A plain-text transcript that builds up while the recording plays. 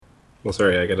Well,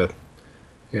 sorry, I gotta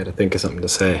think of something to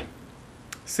say.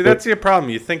 See, But that's your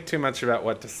problem. You think too much about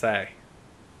what to say.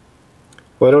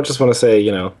 well, I don't just want to say,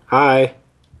 hi.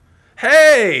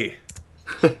 Hey!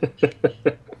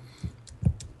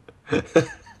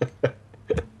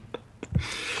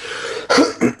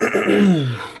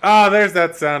 Ah, there's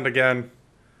that sound again.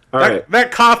 All right.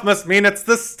 That cough must mean it's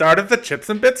the start of the Chips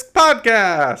and Bits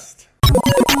podcast.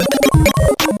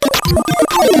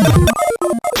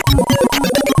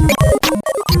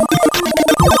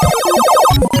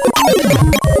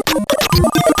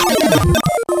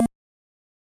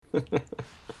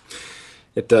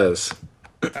 It does.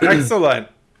 Excellent.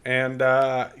 And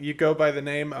you go by the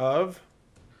name of.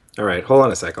 All right. Hold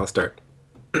on a sec. I'll start.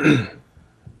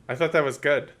 I thought that was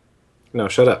good. No,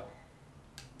 shut up.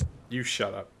 You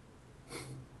shut up.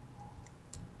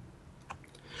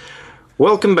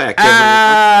 Welcome back, everyone.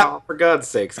 Ah! Oh, for God's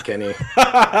sakes, Kenny.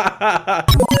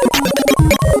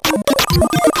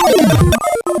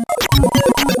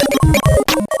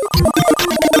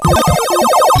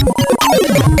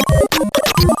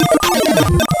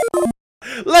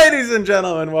 Ladies and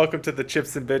gentlemen, welcome to the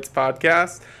Chips and Bits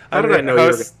podcast. How I'm did I your know you were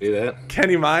going to host, do that?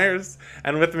 Kenny Myers,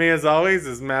 and with me, as always,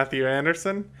 is Matthew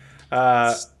Anderson,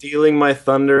 Stealing my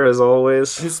thunder as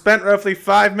always. who spent roughly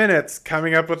 5 minutes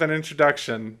coming up with an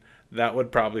introduction that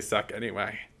would probably suck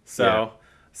anyway. Yeah,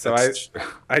 So I, that's true.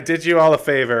 I did you all a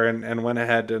favor and went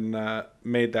ahead and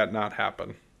made that not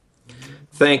happen.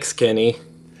 Thanks, Kenny.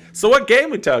 So what game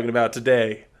we talking about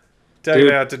today? Talking Dude,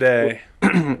 about today.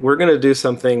 we're going to do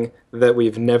something that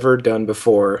we've never done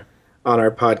before on our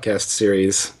podcast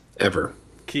series ever.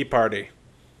 Key Party.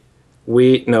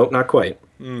 No, not quite.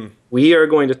 We are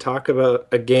going to talk about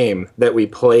a game that we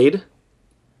played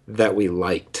that we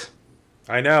liked.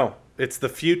 I know. It's the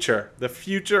future. The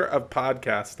future of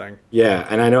podcasting. Yeah,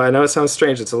 and I know it sounds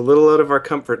strange. It's a little out of our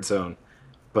comfort zone,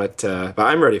 but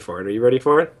I'm ready for it. Are you ready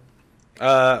for it?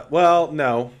 Well,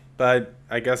 no, but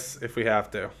I guess if we have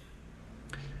to.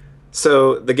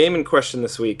 So the game in question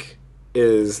this week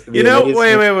is the You know,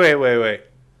 amazing. wait.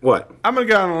 What? I'm gonna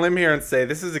go on a limb here and say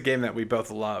this is a game that we both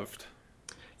loved.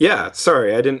 Yeah,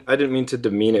 sorry, I didn't mean to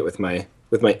demean it with my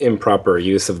improper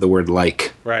use of the word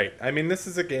like. Right. I mean, this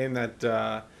is a game that,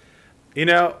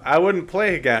 I wouldn't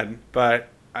play again, but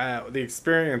the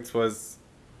experience was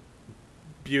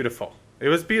beautiful. It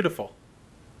was beautiful.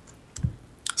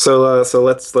 So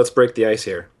let's break the ice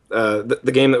here.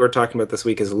 The game that we're talking about this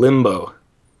week is Limbo,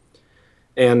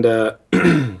 and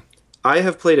I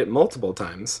have played it multiple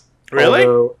times.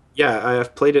 Really? Yeah, I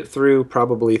have played it through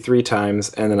probably 3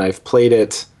 times, and then I've played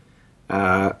it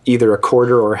either a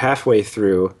quarter or halfway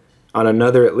through on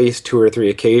another at least 2 or 3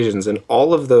 occasions, and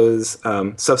all of those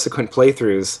subsequent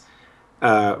playthroughs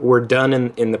were done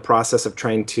in the process of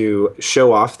trying to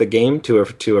show off the game to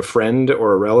a friend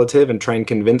or a relative and try and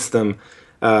convince them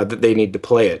that they need to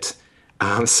play it.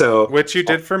 So Which you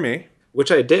did for me.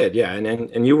 which I did, yeah,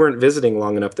 and you weren't visiting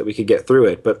long enough that we could get through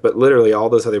it, but literally all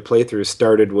those other playthroughs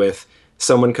started with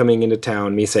someone coming into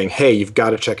town, me saying, "Hey, you've got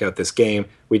to check out this game."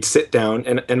 We'd sit down,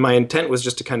 and my intent was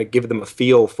just to kind of give them a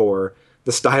feel for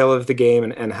the style of the game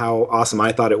and how awesome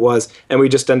I thought it was, and we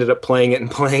just ended up playing it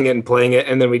and playing it and playing it,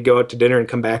 and then we'd go out to dinner and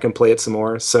come back and play it some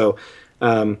more. So,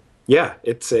 yeah,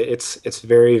 it's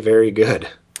very very good.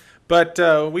 But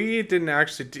we didn't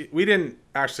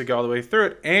actually go all the way through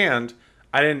it, and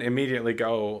I didn't immediately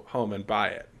go home and buy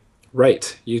it.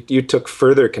 Right, you took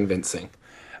further convincing.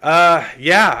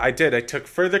 Yeah, I did. I took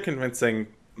further convincing,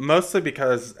 mostly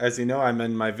because, as you know, I'm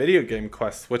in my video game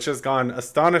quest, which has gone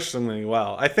astonishingly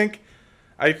well. I think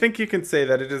you can say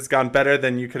that it has gone better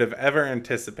than you could have ever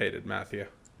anticipated, Matthew.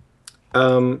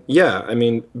 Yeah, I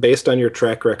mean, based on your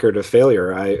track record of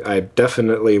failure, I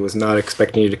definitely was not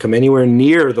expecting you to come anywhere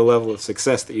near the level of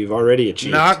success that you've already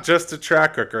achieved. Not just a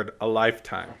track record, a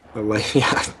lifetime. Like,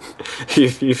 yeah,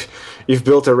 you've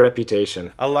built a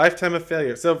reputation. A lifetime of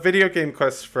failure. So, Video Game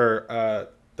Quest, for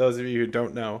those of you who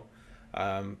don't know,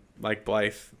 like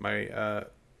Blythe, my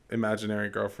imaginary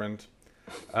girlfriend,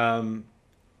 um,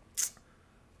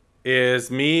 is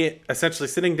me essentially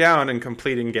sitting down and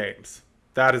completing games.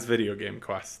 That is Video Game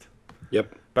Quest.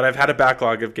 Yep. But I've had a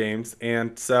backlog of games,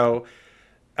 and so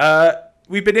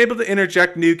we've been able to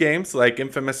interject new games like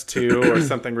Infamous 2 or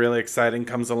something really exciting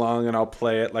comes along, and I'll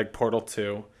play it, like Portal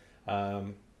 2.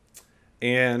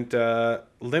 And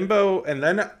Limbo, and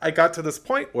then I got to this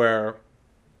point where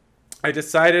I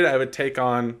decided I would take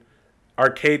on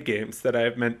arcade games that I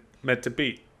have meant to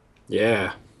beat.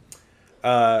 Yeah.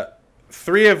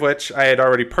 3 of which I had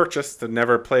already purchased and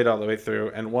never played all the way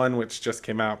through, and 1 which just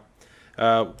came out.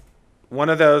 One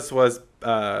of those was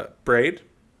Braid,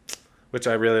 which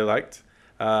I really liked.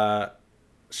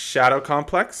 Shadow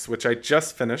Complex, which I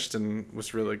just finished and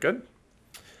was really good,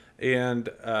 and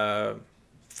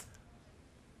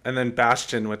then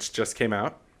Bastion, which just came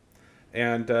out.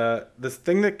 And the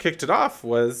thing that kicked it off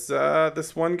was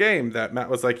this one game that Matt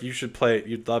was like, "You should play it.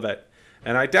 You'd love it."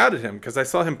 And I doubted him because I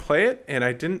saw him play it, and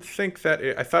I didn't think that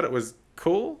I thought it was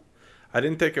cool. I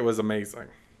didn't think it was amazing.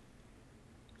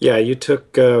 Yeah, you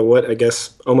took what I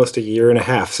guess almost a year and a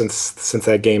half since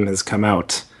that game has come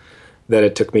out that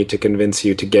it took me to convince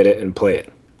you to get it and play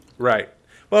it. Right.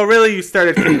 Well, really, you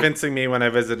started convincing me when I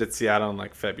visited Seattle in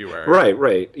like February. Right,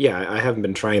 right. Yeah, I haven't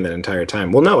been trying that entire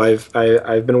time. Well, no,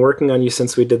 I've been working on you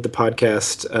since we did the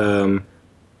podcast.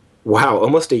 Wow,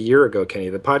 almost a year ago, Kenny.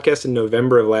 The podcast in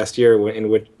November of last year, in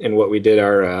what we did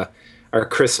our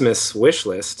Christmas wish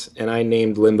list, and I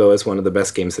named Limbo as one of the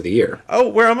best games of the year. Oh,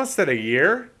 we're almost at a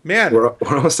year? Man. We're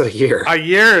almost at a year. A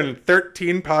year and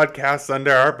 13 podcasts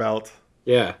under our belt.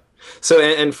 Yeah. So,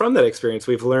 and from that experience,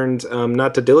 we've learned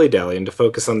not to dilly-dally and to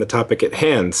focus on the topic at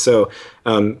hand. So,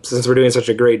 since we're doing such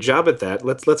a great job at that,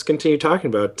 let's continue talking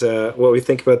about what we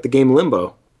think about the game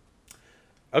Limbo.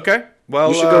 Okay. Well,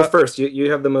 you should go first.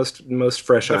 You have the most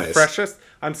fresh eyes. Freshest?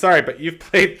 I'm sorry, but you've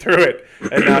played through it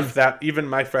enough that even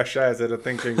my fresh eyes, I don't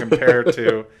think, can compare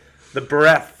to the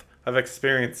breadth of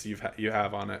experience you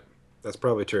have on it. That's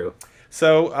probably true.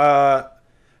 So,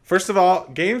 first of all,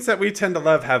 games that we tend to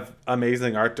love have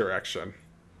amazing art direction.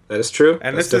 That is true.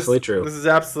 And That's definitely true. This is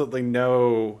absolutely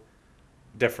no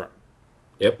different.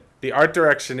 Yep. The art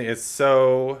direction is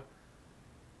so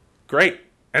great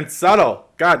and subtle.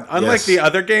 God, unlike the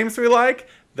other games we like,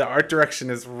 the art direction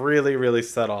is really, really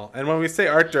subtle. And when we say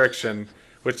art direction,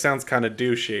 which sounds kind of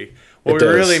douchey, what we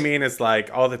really mean is like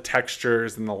all the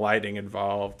textures and the lighting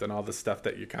involved and all the stuff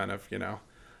that you kind of,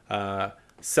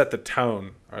 set the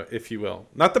tone, if you will.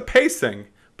 Not the pacing,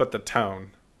 but the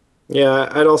tone. Yeah,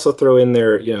 I'd also throw in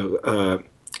there,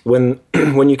 when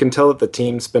when you can tell that the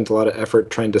team spent a lot of effort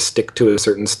trying to stick to a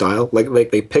certain style,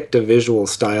 like they picked a visual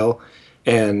style,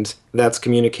 and that's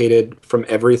communicated from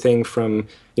everything from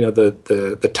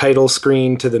the title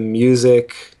screen to the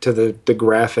music to the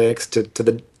graphics to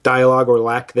the dialogue or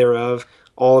lack thereof.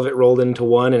 All of it rolled into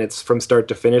one, and it's from start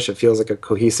to finish. It feels like a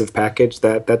cohesive package.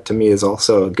 That to me is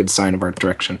also a good sign of art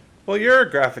direction. Well, you're a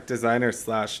graphic designer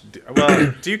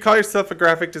do you call yourself a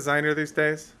graphic designer these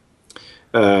days?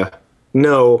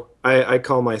 No, I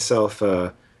call myself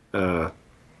a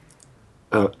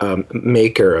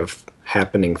maker of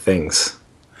happening things.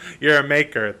 You're a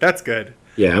maker. That's good.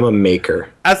 Yeah, I'm a maker.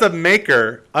 As a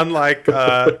maker, unlike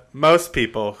most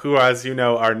people who, as you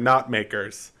know, are not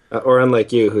makers. Or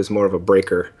unlike you, who's more of a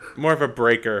breaker. More of a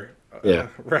breaker. Yeah.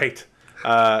 Right.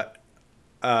 Oh,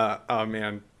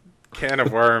 man. Can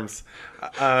of worms.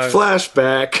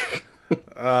 Flashback.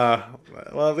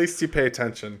 Well, at least you pay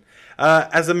attention.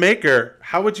 As a maker,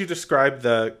 how would you describe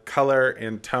the color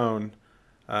and tone?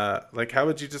 How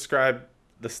would you describe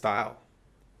the style?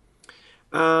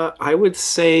 I would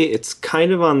say it's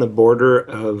kind of on the border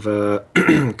of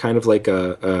kind of like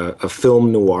a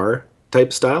film noir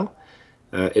type style.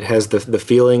 It has the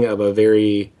feeling of a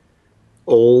very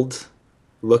old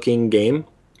looking game,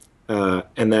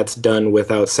 and that's done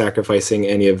without sacrificing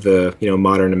any of the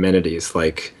modern amenities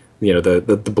like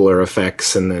the blur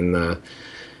effects and then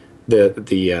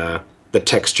the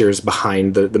textures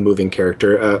behind the moving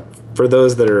character. For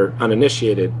those that are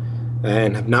uninitiated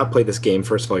and have not played this game,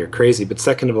 first of all, you're crazy. But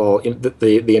second of all,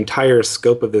 the entire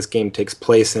scope of this game takes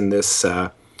place in this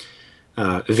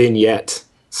vignette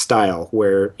style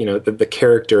where the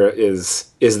character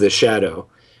is the shadow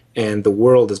and the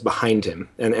world is behind him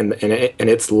and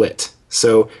it's lit.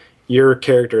 So your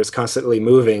character is constantly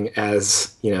moving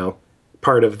as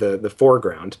part of the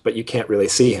foreground, but you can't really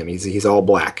see him. He's all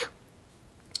black.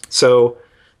 So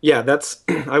yeah, that's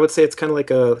I would say it's kind of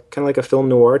like a film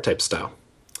noir type style.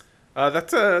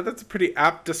 That's a pretty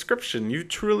apt description. You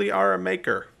truly are a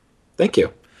maker. Thank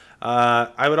you.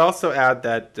 I would also add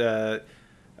that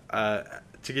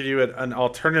to give you an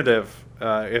alternative,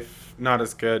 if not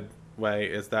as good way,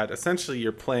 is that essentially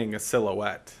you're playing a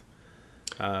silhouette.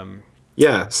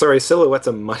 Yeah, sorry, silhouette's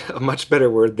a much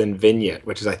better word than vignette,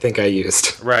 which is I think I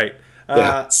used. Right.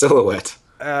 Yeah, silhouette.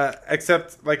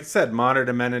 Except, like I said, modern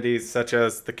amenities such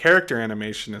as the character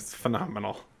animation is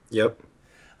phenomenal. Yep.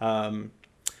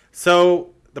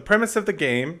 So the premise of the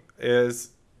game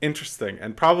is interesting,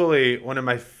 and probably one of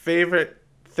my favorite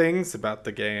things about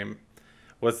the game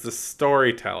was the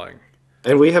storytelling.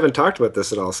 And we haven't talked about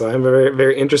this at all, so I'm very,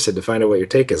 very interested to find out what your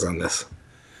take is on this.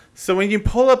 So when you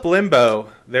pull up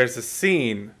Limbo, there's a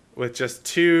scene with just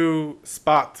two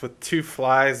spots with two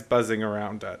flies buzzing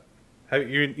around it.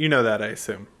 You know that, I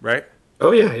assume, right?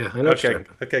 Oh yeah, yeah, I know what you're Okay,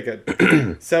 talking okay, good.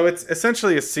 about. So it's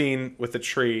essentially a scene with a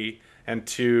tree and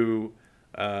two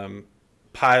um,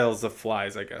 piles of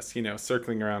flies, I guess,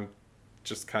 circling around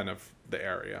just kind of the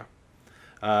area.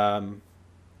 Um,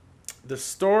 the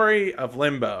story of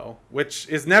Limbo, which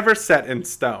is never set in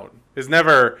stone, is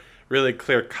never really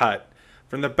clear cut.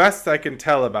 From the best I can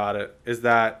tell about it, is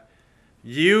that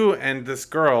you and this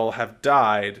girl have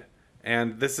died,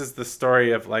 and this is the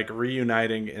story of like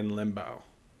reuniting in Limbo.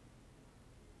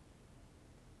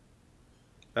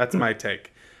 That's my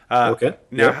take. Okay.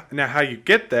 Now, Yep. now, how you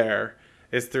get there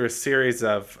is through a series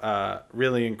of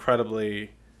really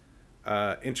incredibly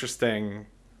interesting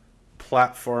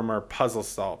platformer puzzle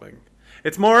solving.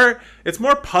 It's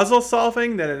more puzzle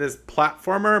solving than it is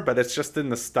platformer, but it's just in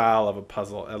the style of a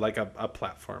puzzle, like a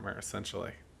platformer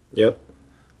essentially. Yep.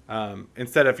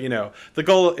 Instead of the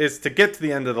goal is to get to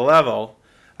the end of the level,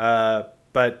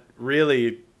 but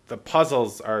really the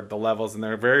puzzles are the levels and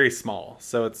they're very small.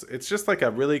 So it's just like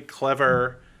a really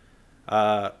clever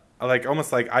like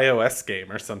almost like iOS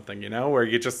game or something, where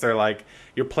you just are like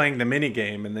you're playing the mini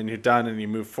game and then you're done and you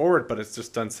move forward, but it's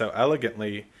just done so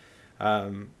elegantly.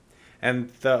 Um, and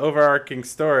the overarching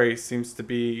story seems to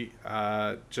be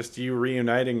just you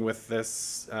reuniting with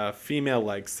this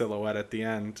female-like silhouette at the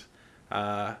end,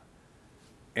 uh,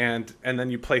 and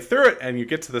then you play through it and you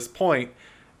get to this point,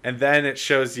 and then it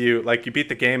shows you like you beat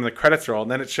the game, the credits roll, and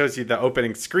then it shows you the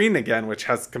opening screen again, which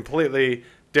has completely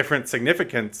different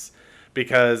significance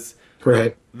because the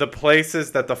Right. the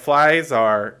places that the flies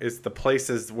are is the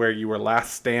places where you were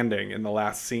last standing in the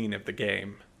last scene of the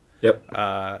game. Yep.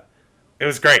 Uh, it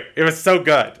was great. It was so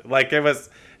good. Like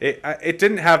it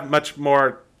didn't have much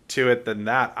more to it than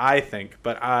that, I think.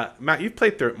 But Matt, you've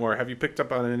played through it more. Have you picked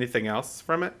up on anything else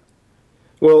from it?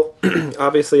 Well,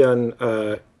 obviously on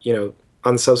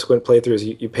on subsequent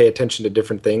playthroughs, you pay attention to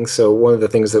different things. So one of the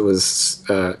things that was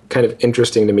kind of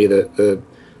interesting to me the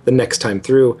next time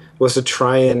through was to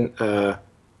try and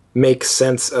make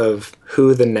sense of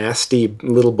who the nasty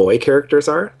little boy characters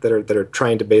are that are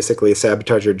trying to basically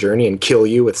sabotage your journey and kill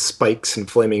you with spikes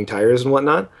and flaming tires and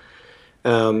whatnot.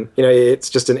 It's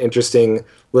just an interesting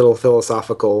little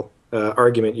philosophical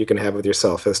argument you can have with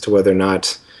yourself as to whether or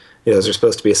not, is there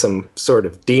supposed to be some sort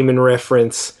of demon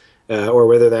reference, or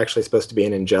whether they're actually supposed to be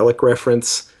an angelic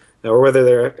reference, or whether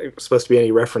they're supposed to be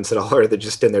any reference at all, or they're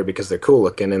just in there because they're cool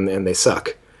looking and they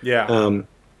suck. Yeah.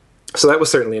 So that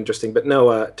was certainly interesting. But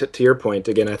no, to your point,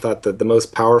 again, I thought that the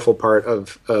most powerful part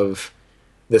of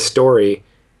the story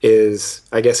is,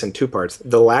 I guess, in two parts.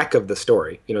 The lack of the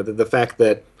story, the fact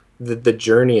that the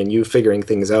journey and you figuring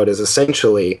things out is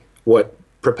essentially what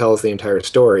propels the entire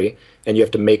story, and you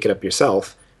have to make it up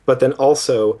yourself. But then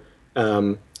also,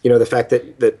 the fact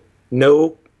that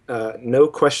no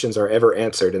questions are ever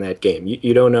answered in that game.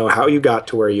 You don't know how you got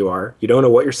to where you are. You don't know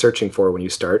what you're searching for when you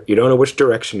start. You don't know which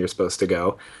direction you're supposed to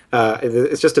go.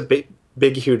 It's just a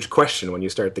big, huge question when you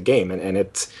start the game, and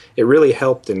it really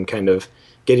helped in kind of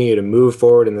getting you to move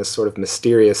forward in this sort of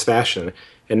mysterious fashion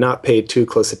and not pay too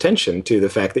close attention to the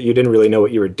fact that you didn't really know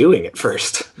what you were doing at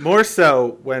first. More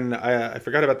so when I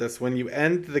forgot about this. When you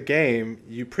end the game,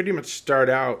 you pretty much start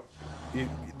out.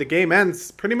 The game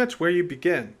ends pretty much where you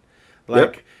begin. Yep.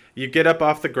 Like you get up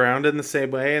off the ground in the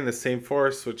same way in the same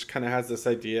force, which kind of has this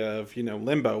idea of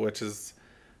limbo, which is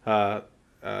uh,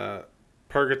 uh,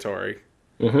 purgatory,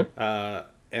 Hmm.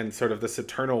 and sort of this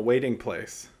eternal waiting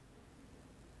place.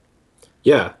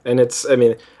 Yeah, and I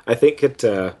mean, I think it.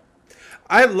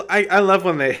 I love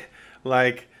when they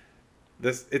like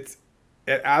this. It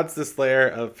adds this layer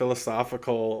of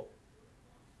philosophical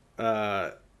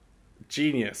uh,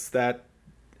 genius that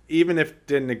even if it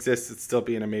didn't exist, it'd still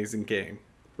be an amazing game.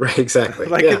 Right, exactly.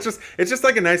 Like Yeah, it's just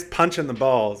like a nice punch in the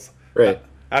balls right.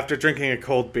 after drinking a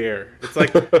cold beer. It's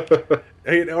like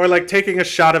or like taking a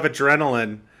shot of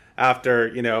adrenaline after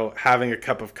having a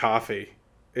cup of coffee.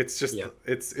 It's just Yeah,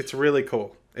 it's really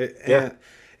cool. yeah,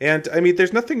 And I mean,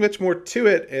 there's nothing much more to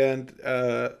it, and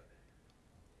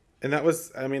that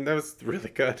was really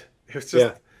good.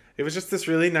 yeah. It was just this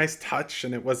really nice touch,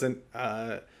 and it wasn't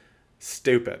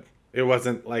stupid. It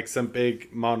wasn't like some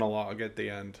big monologue at the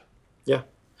end. Yeah.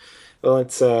 Well,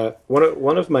 it's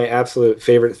one of my absolute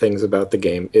favorite things about the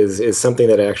game is something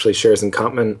that it actually shares in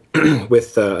common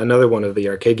with another one of the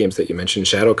arcade games that you mentioned,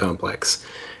 Shadow Complex,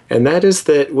 and that is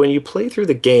that when you play through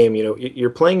the game, you're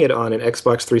playing it on an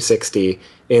Xbox 360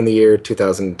 in the year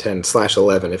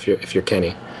 2010/11, if you're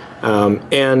Kenny,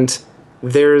 and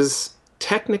there's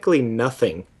technically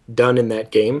nothing done in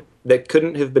that game that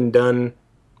couldn't have been done.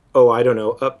 Oh, I don't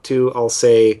know, up to I'll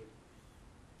say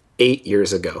 8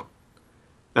 years ago.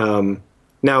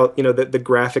 Now, the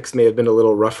graphics may have been a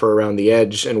little rougher around the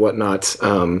edge and whatnot,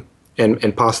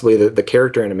 and possibly the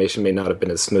character animation may not have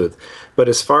been as smooth. But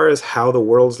as far as how the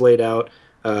world's laid out,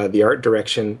 the art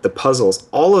direction, the puzzles,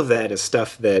 all of that is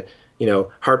stuff that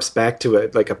harps back to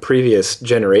a previous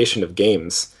generation of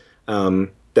games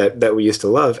that we used to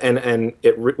love. And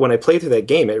when I played through that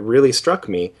game, it really struck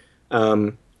me.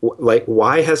 Like,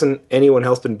 why hasn't anyone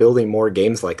else been building more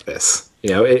games like this?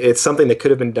 It's something that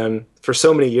could have been done for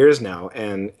so many years now,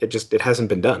 and it hasn't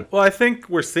been done. Well, I think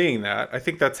we're seeing that. I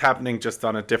think that's happening just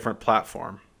on a different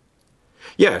platform.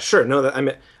 Yeah, sure. No,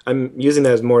 I'm using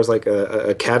that as more as like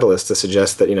a catalyst to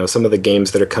suggest that some of the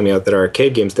games that are coming out that are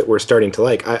arcade games that we're starting to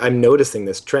like. I'm noticing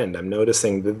this trend. I'm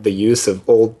noticing the use of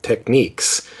old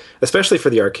techniques, especially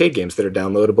for the arcade games that are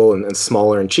downloadable and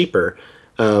smaller and cheaper.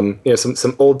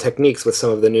 Some old techniques with some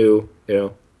of the new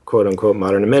quote unquote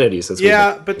modern amenities.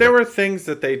 Yeah, but there were things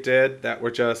that they did that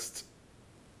were just.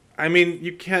 I mean,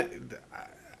 you can't.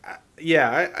 Yeah,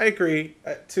 I agree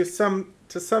to some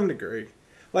degree.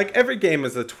 Like, every game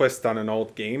is a twist on an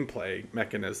old gameplay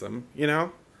mechanism,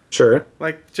 Sure.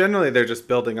 Like, generally they're just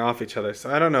building off each other, so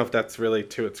I don't know if that's really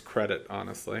to its credit,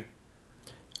 honestly.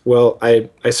 Well, I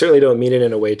certainly don't mean it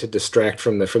in a way to distract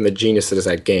from the genius that is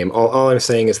that game. All I'm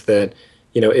saying is that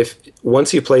if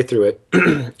once you play through it,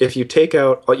 if you take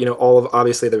out all of,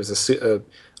 obviously there was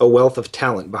a wealth of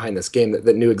talent behind this game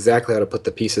that knew exactly how to put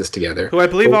the pieces together. Who I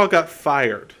believe all got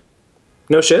fired.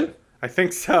 No shit? I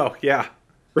think so, yeah.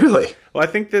 Really? Well, I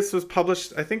think this was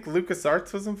published. I think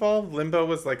LucasArts was involved. Limbo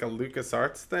was like a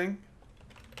LucasArts thing.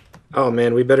 Oh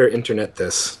man, we better internet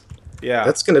this. Yeah,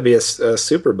 that's going to be a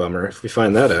super bummer if we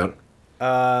find that out.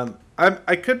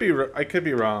 I could be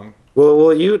wrong.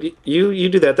 Well, you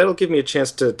do that. That'll give me a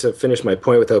chance to finish my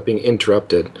point without being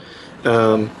interrupted.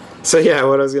 So yeah,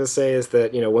 what I was going to say is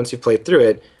that once you play through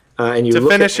it, and you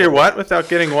finish your what without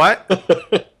getting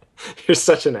what? You're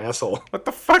such an asshole. What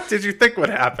the fuck did you think would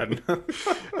happen?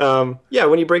 Yeah,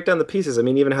 when you break down the pieces, I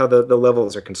mean, even how the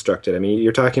levels are constructed. I mean,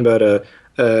 you're talking about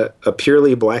a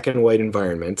purely black and white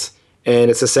environment,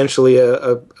 and it's essentially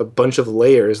a bunch of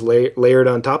layers layered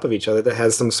on top of each other that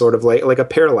has some sort of like a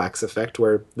parallax effect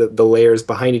where the layers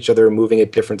behind each other are moving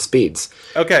at different speeds.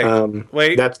 Okay,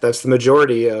 wait. That's the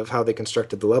majority of how they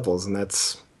constructed the levels, and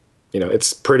that's...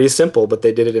 it's pretty simple, but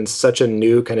they did it in such a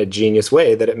new kind of genius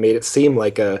way that it made it seem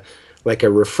like a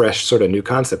refreshed sort of new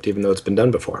concept, even though it's been done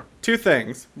before. Two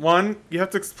things. One, you have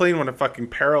to explain what a fucking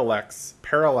parallax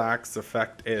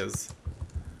effect is.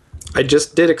 I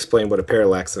just did explain what a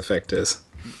parallax effect is.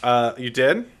 You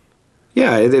did?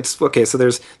 Yeah, it's okay. So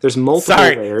there's multiple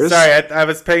layers. Sorry, I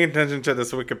was paying attention to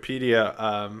this Wikipedia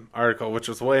article, which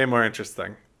was way more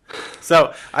interesting.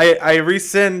 So I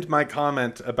rescind my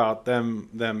comment about them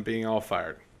being all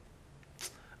fired.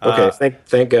 Okay,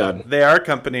 thank God. They are a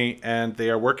company, and they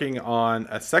are working on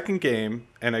a second game,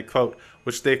 and I quote,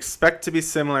 which they expect to be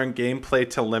similar in gameplay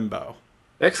to Limbo.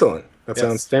 Excellent. That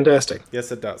sounds fantastic.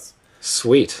 Yes, it does.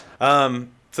 Sweet. So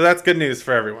that's good news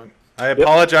for everyone. I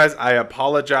apologize. Yep. I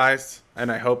apologize,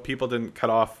 and I hope people didn't cut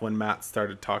off when Matt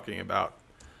started talking about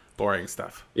boring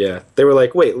stuff. Yeah, they were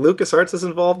like, wait, LucasArts is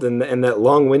involved, and that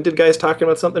long-winded guy's talking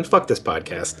about something? Fuck this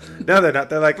podcast. No, they're not.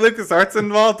 They're like, LucasArts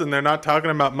involved, and they're not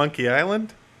talking about Monkey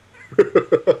Island?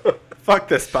 Fuck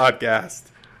this podcast.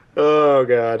 Oh,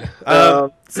 God.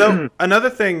 So,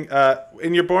 another thing,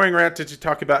 in your boring rant, did you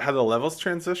talk about how the levels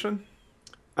transition?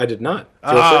 I did not.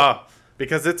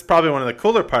 Because it's probably one of the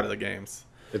cooler part of the games.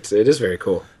 It is very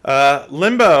cool.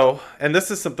 Limbo, and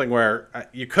this is something where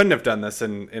you couldn't have done this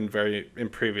in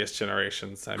previous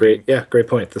generations. Great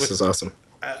point. This is awesome.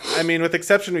 I mean, with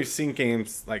exception, we've seen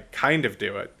games like kind of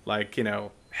do it. Like,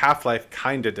 Half-Life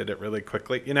kind of did it really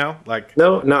quickly. Like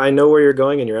no, I know where you're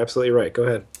going, and you're absolutely right. Go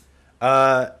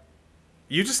ahead.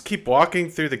 You just keep walking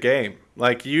through the game.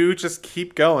 Like, you just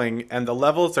keep going, and the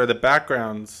levels are the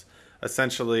backgrounds,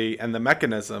 essentially, and the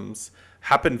mechanisms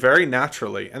happen very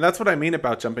naturally. And that's what I mean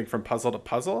about jumping from puzzle to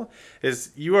puzzle,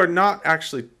 is you are not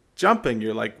actually jumping.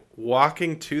 You're, like,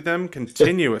 walking to them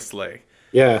continuously.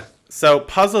 Yeah. So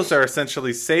puzzles are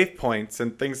essentially save points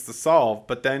and things to solve,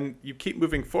 but then you keep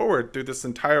moving forward through this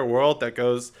entire world that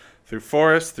goes through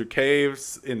forests, through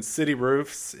caves, in city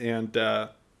roofs, and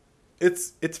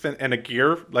it's and a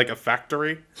gear, like a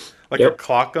factory, like a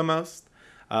clock almost.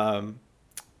 And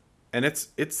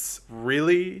it's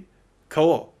really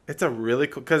cool. It's a really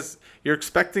cool, because you're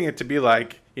expecting it to be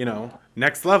like,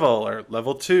 next level or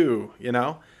level 2,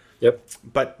 Yep.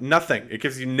 But nothing. It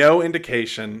gives you no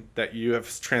indication that you have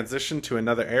transitioned to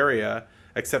another area,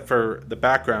 except for the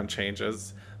background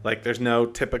changes. Like, there's no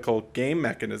typical game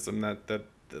mechanism that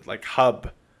like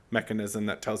hub mechanism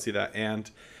that tells you that.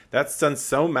 And That's done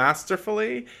so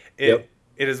masterfully. Yep.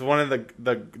 It is one of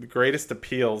the greatest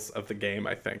appeals of the game,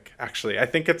 I think. Actually, I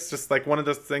think it's just like one of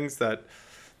those things that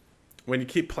when you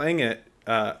keep playing it,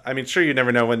 I mean, sure, you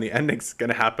never know when the ending's going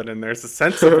to happen, and there's a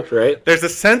sense of Right. there's a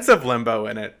sense of limbo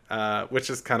in it, which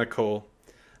is kind of cool.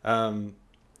 Um,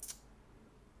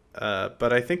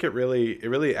 but I think it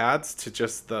really adds to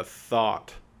just the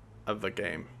thought of the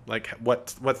game, like what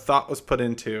thought was put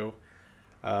into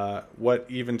what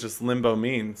even just limbo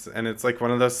means, and it's like one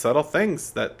of those subtle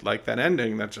things that like that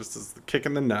ending that just is the kick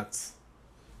in the nuts.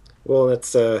 Well,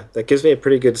 that gives me a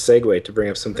pretty good segue to bring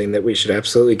up something that we should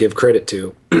absolutely give credit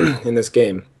to in this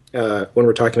game when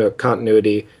we're talking about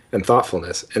continuity and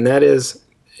thoughtfulness, and that is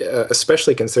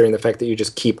especially considering the fact that you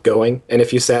just keep going. And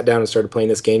if you sat down and started playing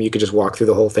this game, you could just walk through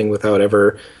the whole thing without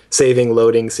ever saving,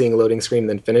 loading, seeing a loading screen,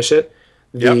 then finish it.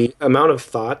 Yep. The amount of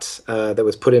thought that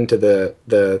was put into the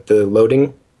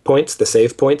loading points, the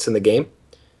save points in the game,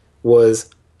 was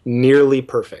nearly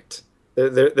perfect.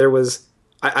 There was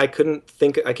I can't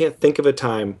think of a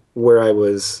time where I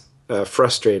was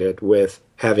frustrated with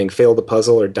having failed a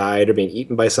puzzle or died or being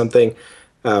eaten by something,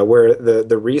 where the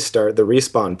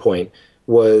respawn point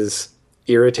was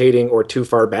irritating or too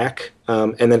far back,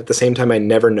 and then at the same time I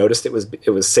never noticed it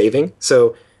was saving.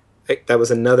 So that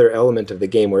was another element of the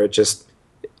game where it just,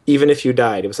 even if you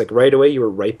died, it was like right away you were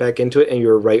right back into it and you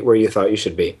were right where you thought you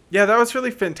should be. Yeah, that was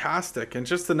really fantastic, and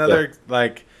just another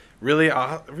like really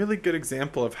good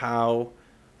example of how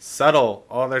subtle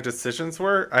all their decisions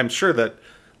were. I'm sure that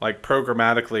like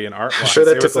programmatically and art I'm wise, sure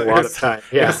that took a lot of time.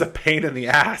 It Yeah, was a pain in the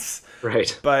ass,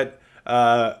 right. but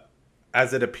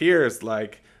as it appears,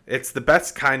 like it's the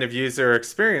best kind of user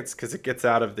experience because it gets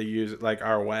out of the user like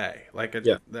our way. Like it,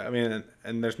 Yeah, I mean,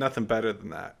 and there's nothing better than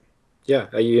that.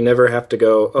 yeah. You never have to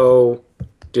go, oh,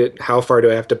 how far do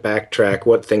I have to backtrack?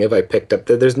 What thing have I picked up?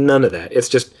 There's none of that. It's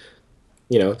just,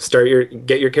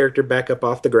 get your character back up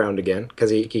off the ground again, because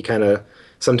he kind of,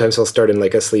 sometimes he'll start in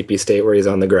like a sleepy state where he's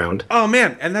on the ground. Oh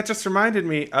man, and that just reminded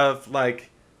me of like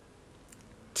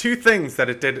two things that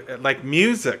it did, like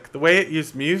music, the way it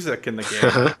used music in the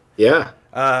game. Yeah,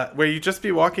 Where you just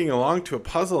be walking along to a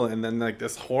puzzle and then like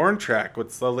this horn track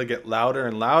would slowly get louder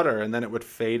and louder and then it would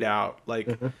fade out. Like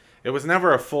it was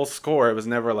never a full score. It was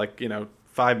never like,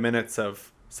 5 minutes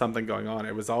of something going on.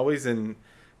 It was always in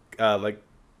like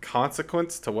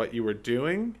consequence to what you were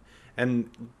doing and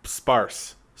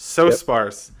sparse. So yep.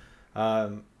 sparse.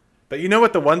 But you know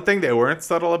what the one thing they weren't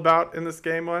subtle about in this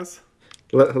game was?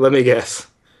 Let me guess.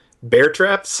 Bear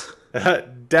traps?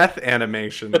 Death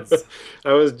animations.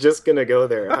 I was just gonna go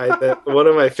there. One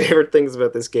of my favorite things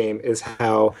about this game is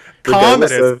how Calm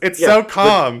it is. It's so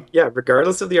calm.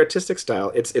 Regardless of the artistic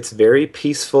style, it's very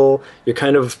peaceful. You're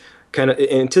kind of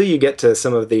until you get to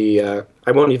some of the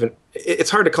I won't even. It's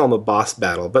hard to call them a boss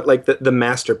battle, but like the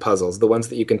master puzzles, the ones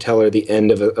that you can tell are the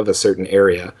end of a certain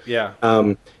area. Yeah.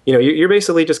 You're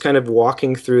basically just kind of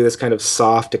walking through this kind of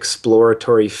soft,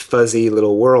 exploratory, fuzzy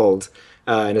little world,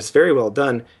 and it's very well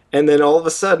done. And then all of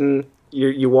a sudden,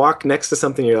 you walk next to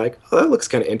something, you're like, oh, that looks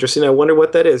kind of interesting. I wonder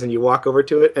what that is. And you walk over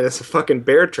to it, and it's a fucking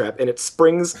bear trap, and it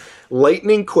springs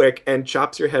lightning quick and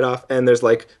chops your head off, and there's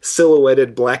like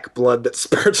silhouetted black blood that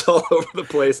spurts all over the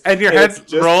place. And your head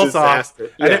rolls off, Yeah.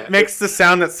 and it makes the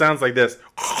sound that sounds like this.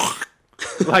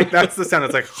 Like, that's the sound.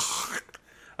 It's like...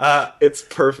 It's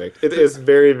perfect. It is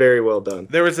very, very well done.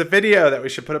 There was a video that we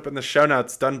should put up in the show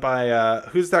notes done by,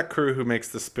 who's that crew who makes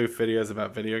the spoof videos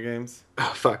about video games?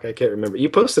 Oh, fuck, I can't remember. You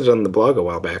posted it on the blog a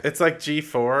while back. It's like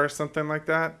G4 or something like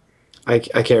that. I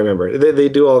can't remember. They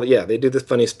do they do the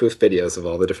funny spoof videos of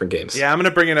all the different games. Yeah, I'm going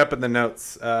to bring it up in the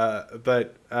notes.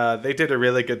 But they did a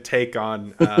really good take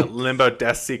on limbo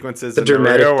death sequences in the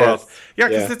real world. Yeah,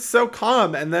 because it's so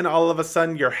calm, and then all of a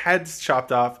sudden your head's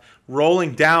chopped off,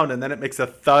 rolling down, and then it makes a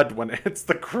thud when it hits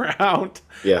the ground.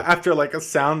 Yeah. After like a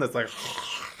sound that's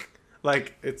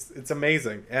like it's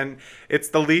amazing, and it's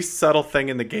the least subtle thing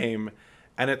in the game,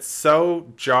 and it's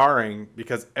so jarring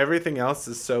because everything else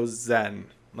is so zen.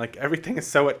 Like everything is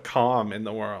so at calm in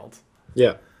the world.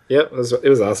 Yeah. It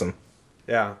was awesome.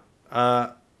 Yeah.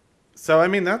 So I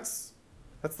mean that's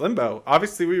Limbo.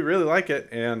 Obviously we really like it,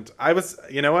 and I was,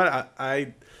 you know what,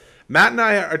 I Matt and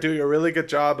I are doing a really good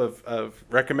job of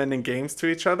recommending games to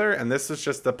each other, and this is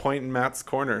just the point in Matt's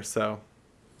corner. So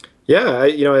yeah,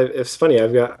 it's funny.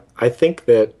 I think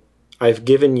that I've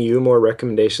given you more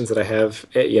recommendations than I have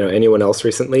anyone else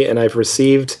recently, and I've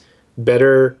received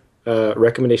better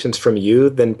recommendations from you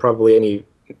than probably any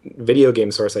video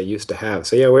game source I used to have.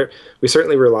 So yeah, we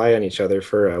certainly rely on each other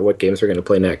for what games we're going to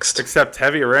play next. Except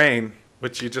Heavy Rain,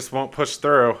 which you just won't push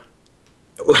through.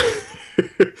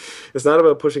 It's not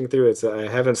about pushing through. It's I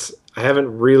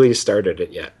haven't really started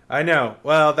it yet. I know.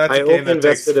 Well, that's I a game only that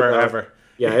takes invested forever. about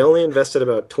Yeah, I only invested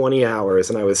about 20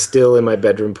 hours, and I was still in my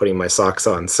bedroom putting my socks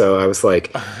on. So I was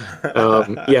like,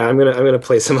 yeah, I'm gonna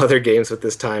play some other games with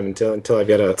this time until I've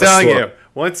got a Telling slot. you,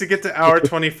 once you get to hour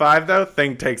 25, though,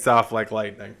 thing takes off like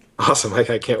lightning. Awesome! I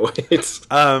can't wait.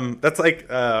 That's like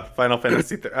Final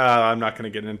Fantasy. I'm not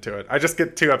going to get into it. I just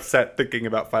get too upset thinking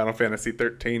about Final Fantasy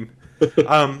 13.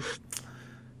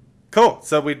 Cool.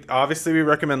 So we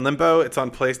recommend Limbo. It's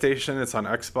on PlayStation. It's on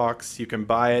Xbox. You can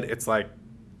buy it. It's like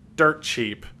dirt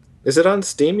cheap. Is it on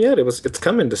Steam yet? It's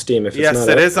coming to Steam. If it's Yes, not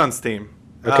it out. is on Steam.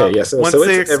 Okay, yeah. So Once so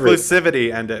the it's every.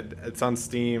 exclusivity ended, it's on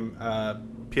Steam,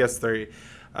 PS3.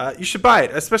 You should buy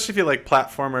it, especially if you like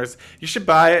platformers. You should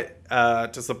buy it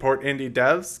to support indie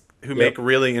devs who make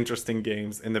really interesting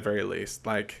games. In the very least,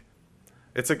 like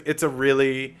it's a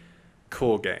really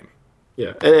cool game.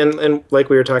 Yeah, and like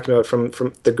we were talking about,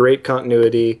 from the great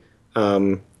continuity,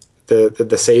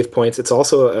 the save points. It's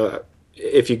also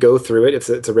if you go through it, it's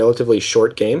a relatively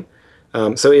short game.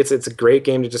 So it's a great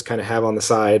game to just kind of have on the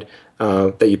side,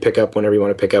 that you pick up whenever you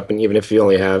want to pick up, and even if you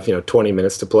only have 20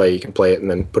 minutes to play, you can play it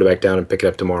and then put it back down and pick it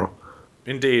up tomorrow.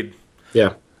 Indeed.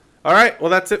 Yeah. All right. Well,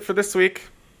 that's it for this week.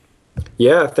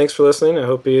 Yeah. Thanks for listening. I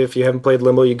hope if you haven't played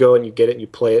Limbo, you go and you get it and you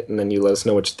play it, and then you let us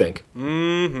know what you think.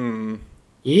 Mm-hmm.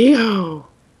 Yeah.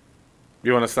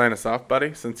 You want to sign us off,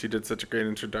 buddy? Since you did such a great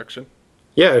introduction.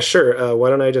 Yeah. Sure. Why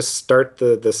don't I just start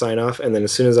the sign off, and then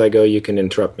as soon as I go, you can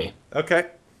interrupt me. Okay.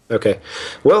 Okay.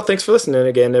 Well, thanks for listening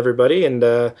again, everybody,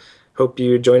 and hope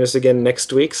you join us again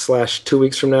next week / 2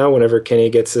 weeks from now, whenever Kenny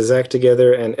gets his act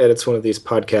together and edits one of these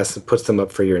podcasts and puts them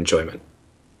up for your enjoyment.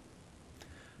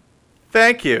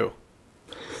 Thank you.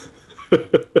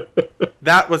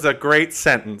 That was a great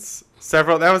sentence. That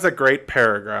was a great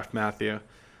paragraph, Matthew.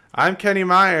 I'm Kenny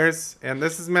Myers, and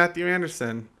this is Matthew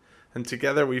Anderson, and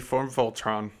together we form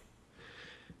Voltron.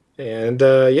 And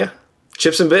yeah,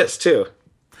 chips and bits too.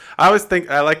 I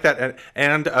like that,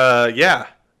 and yeah,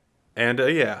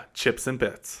 chips and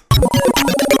bits.